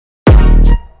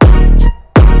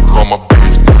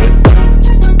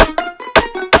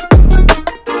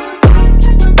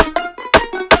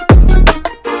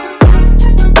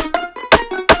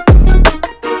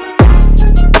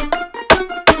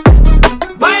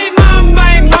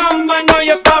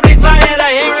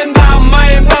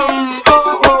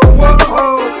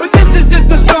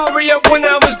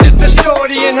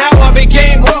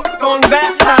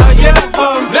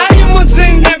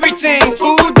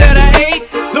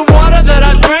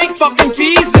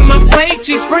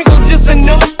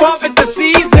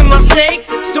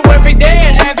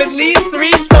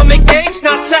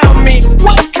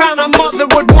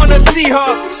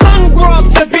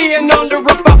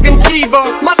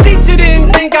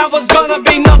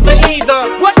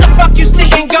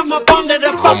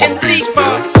fucking zebra.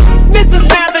 Mrs.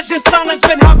 Mathers, your son has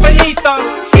been huffing ether.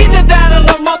 Either that or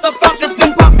the motherfucker's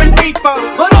been puffing reefer.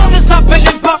 But all this huffing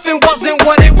and puffing wasn't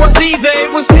what it was either.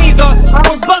 It was neither. I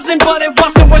was buzzing, but it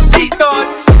wasn't what she thought.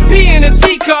 Being a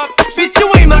teacup, bitch,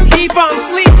 you ain't my keeper, I'm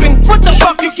sleeping. What the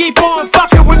fuck you keep on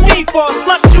fucking with me for?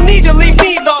 Slut, you need to leave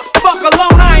me the fuck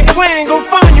alone, I ain't playing. Go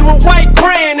find you a white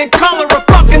grand and color a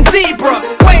fucking zebra.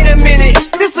 Wait a minute,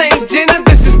 this ain't dinner,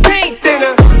 this is paint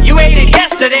thinner. You ate it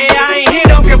yesterday, I ain't hear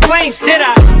no complaints, did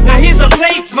I? Now here's a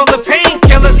plate full of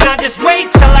painkillers. Now just wait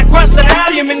till I crush the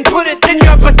allium and put it in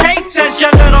your potatoes,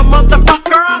 you little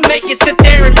motherfucker. I'll make you sit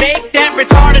there and make that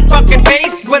retarded fucking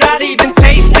face without even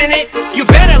tasting it. You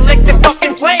better lick the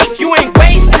fucking plate, you ain't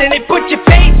wasting it. Put your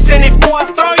face in it before I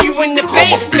throw you in the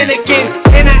basement again.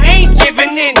 And I ain't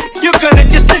giving in, you're gonna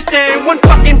just sit there in one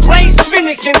fucking place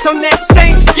finicking till next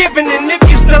Thanksgiving. And if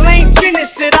you still ain't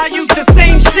finished it, I'll use the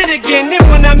same shit again. And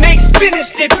when I make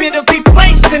finished it, it'll be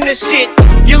placed in the shit.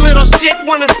 You little shit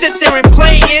wanna sit there and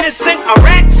play innocent. A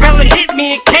rat fella hit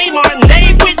me at Kmart and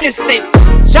they witnessed it.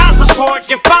 Child support,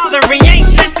 your father, he ain't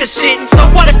sent the shit. So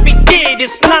what if he did?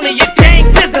 It's none of your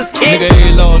dang business, kid. Nigga,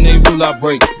 every law and every rule I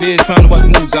break. Feds trying to watch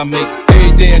the moves I make.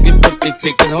 Every day I get birthday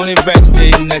cake. There's 100 racks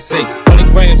there in that safe.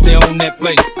 100 grams there on that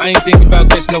plate. I ain't thinking about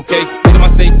catching no case. Nigga, my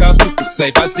safe house super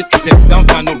safe. I zip the safe, cause I don't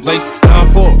find no place.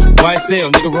 9-4,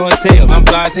 YSL, nigga run tail. I'm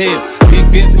fly as hell.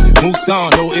 Big business, moose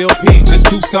on, no LP, just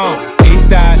 2 songs.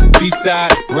 A-side,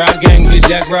 B-side, ride gang, bitch,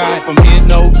 that's right. From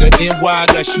N-O to NY,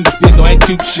 got shooters, bitch, don't act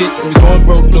cute shit. It was going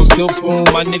broke, no silver spoon.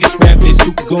 My niggas strapped, they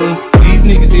super goon. These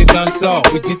niggas here done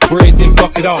soft. We get the bread, then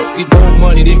fuck it off. Get more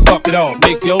money, then fuck it off.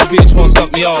 Make your bitch wanna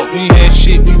suck me off. We ain't had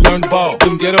shit, we learned the ball.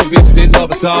 Them ghetto bitches, they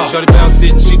love us all. Shorty bounce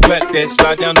it and she clap that.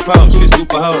 Slide down the pouch, she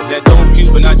super hoe. That don't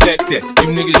cute, but I jack that.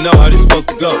 You niggas know how this supposed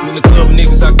to go. In the club,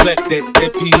 niggas, I clap that.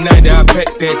 That P90, I pack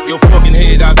that. Your fucking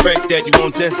head, I crack that. You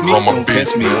won't test me, don't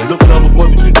test me. Look, lover boy,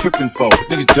 what you tripping for?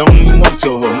 Niggas don't even want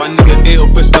your hoe. My nigga L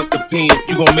fresh up the pen.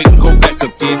 You gon' make him go back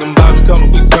again. Them vibes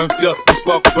coming, we turned up. The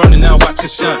spark burning, now watch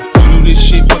it shine. We do this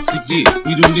shit once a year.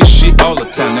 We do this shit all the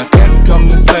time. Now Cat come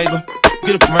and save her.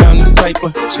 Get up around this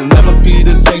paper, she'll never be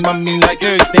the same. I mean, like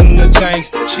everything will change.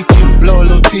 She cute, blow a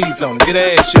little T's on it. Get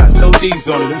her ass shots, no D's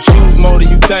on it. Them shoes more than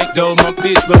you think, though. My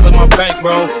bitch look like my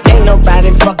bankroll. Ain't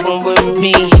nobody fucking with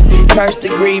me. First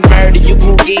degree murder, you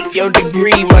can get your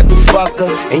degree, motherfucker.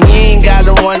 And you ain't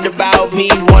gotta wonder about me,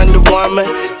 Wonder Woman.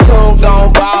 Tune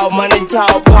gon' ball, money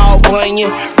talk, Paul Bunyan.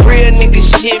 Real nigga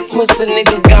shit, pussy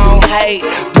niggas gon' hate.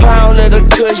 Pound of the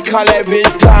kush, call that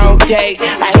bitch pound cake.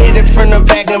 I hit it from the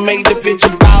back and make the bitch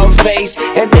a bald face.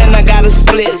 And then I got a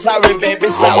split, sorry baby,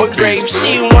 sour grape.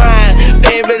 She whine,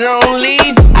 baby don't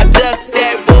leave. I duck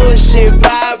that bullshit,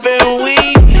 vibe and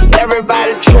weave.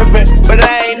 Everybody trippin', but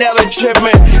I ain't never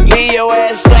trippin'. Leave your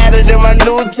ass flatter than my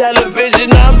new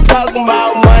television. I'm talking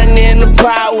about money and the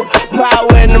power, power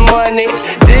and the money.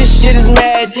 This shit is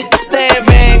magic, Stan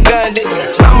Van Gundy.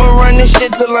 I'ma run this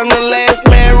shit till I'm the last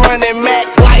man running. Mac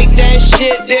like that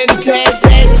shit, then pass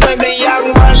that to me.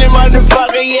 Young running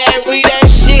motherfucker, yeah, we that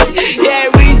shit. Yeah,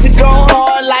 we used to go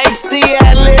hard like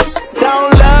Cialis.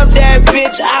 Don't love that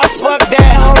bitch, I fuck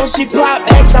that hoe. She pop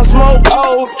X, I smoke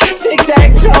O's,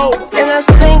 tic-tac-toe. And I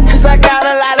stink cause I got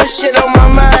a lot of shit on my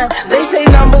mind. They say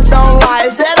numbers don't lie,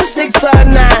 is that a 6 or a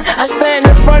 9? I stand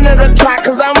in front of the clock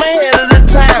cause I'm ahead of the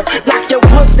time. Knock your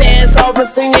pussy ass off and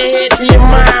send your head to your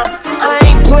mom. I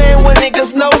ain't playing with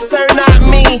niggas, no sir, not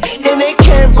me. And they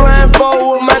can't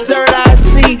blindfold with my third eye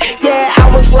see. Yeah,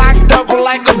 I was locked up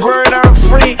like a bird, I'm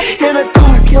free. In a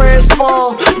coupe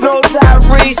transform, no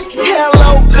Tyrese.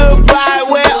 Hello, goodbye,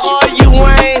 where are you,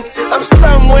 Wayne? I'm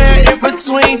somewhere in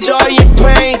between joy and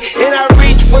pain. And I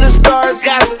reach for the stars,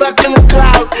 got stuck in the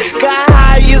clouds. Got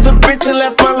high as a bitch and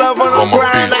left my love on the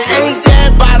grind. I ain't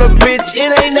that about a bitch, it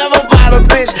ain't never about a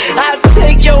bitch. I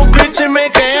take your bitch and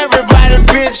make her everybody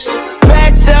bitch.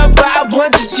 Backed up by a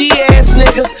bunch of G-ass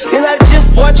niggas. And I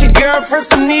just bought your girl for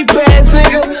some knee pads,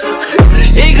 nigga.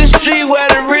 Eagle Street where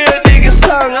the real niggas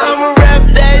hung. I'ma rap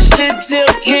that shit till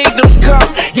kingdom come.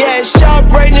 Yeah, Shaw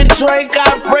bring the drink,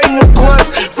 I bring the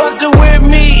blunts. Fuckin' with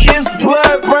me, it's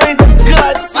blood, brains and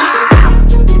guts.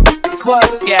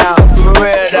 Fuck y'all, for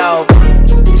real though.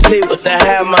 Sleep with the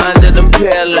hammer under the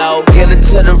pillow. Get it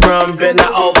to the room, bend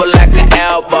her over like an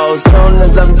elbow. Soon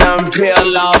as I'm done, peel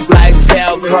off like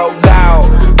Velcro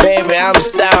gone. Baby, I'm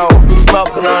stoned,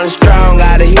 smoking on the strong,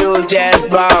 got a huge ass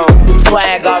bone.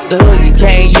 Swag off the hood, you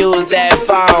can't use that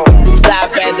phone.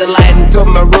 Stop at the light and put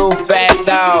my roof back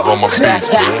on.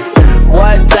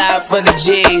 One time for the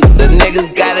G's, the niggas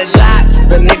got it locked.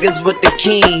 The niggas with the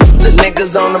keys, the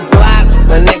niggas on the block,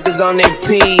 the niggas on their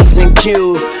P's and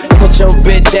Q's. Put your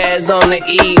bitch ass on the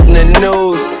evening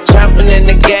news. Jumping in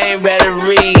the game, better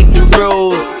read the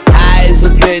rules. High as a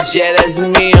bitch, yeah, that's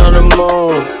me on the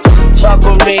moon. Fuck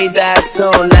with me, die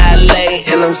soon, not late.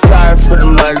 And I'm sorry for the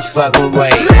motherfucking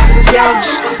wait.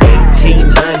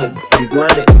 1800, I'm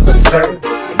blunted for certain.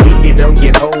 Beat it on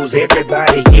your hoes,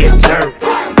 everybody here turn.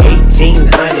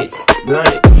 1800,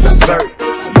 blunted for certain.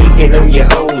 Beat on your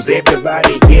hoes,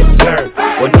 everybody here turn.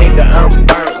 Well, nigga, I'm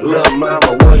burnt, lil'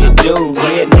 mama, what you do?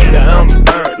 Yeah, nigga, I'm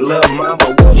burnt, lil' mama,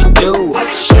 what you do?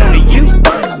 Shorty, you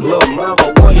burnt, lil'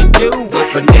 mama, what you do?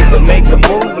 If a nigga make a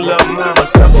move, lil' mama,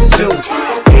 couple two.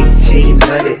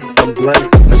 1800, I'm blunted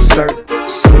for certain.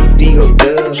 Snoop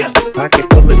Dogg, pocket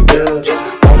full of dubs.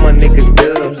 All my niggas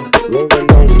dubs, rolling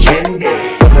on candy.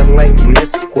 Feeling like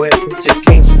Miss Square, just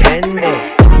can't stand it.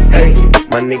 Hey,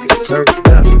 my niggas turned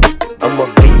up, I'm a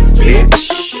beast, bitch.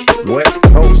 West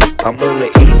Coast, I'm on the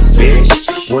East,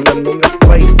 bitch. When I'm in the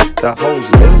place, the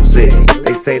hoes lose it.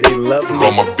 They say they love me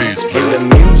I'm a beast, in man.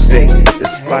 the music. The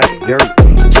spot dirty,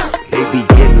 they be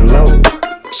getting low.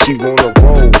 She wanna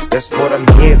roll, that's what I'm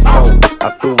here for. I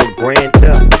threw a grand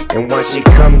up, and once she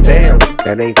come down,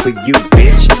 that ain't for you,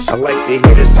 bitch. I like to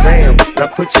hear the sound, now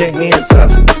put your hands up.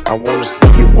 I wanna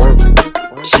see you work.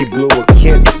 She blew a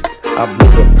kiss, I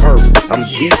blew a perk. I'm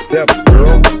geeked up,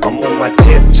 girl, I'm on my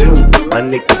tip too. My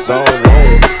niggas all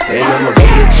on, and I'm a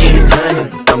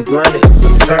 1800. I'm blunted for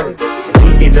certain.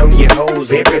 Beating on your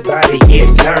hoes, everybody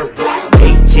here turn.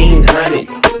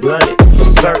 1800, blunted for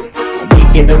certain.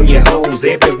 Beating on your hoes,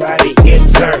 everybody here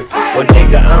turn. Well,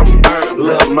 nigga, I'm burnt,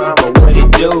 lil' mama, what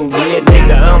it do? Yeah,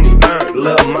 nigga, I'm burnt,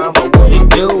 lil' mama, what it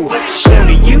do?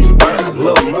 Shorty, you burnt,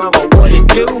 lil' mama, what it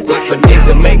do? If a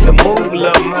nigga make a move,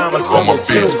 lil' mama, I'm a come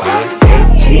too. beast, man.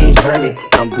 1800,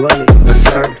 I'm blunted for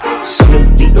certain.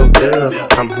 Snoop Dogg,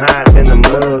 I'm higher than the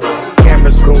mug.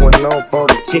 Cameras going off, all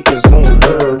the tickets want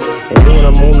hugs. And when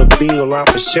I'm on the bill, I'm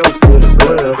for sure for the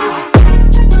club.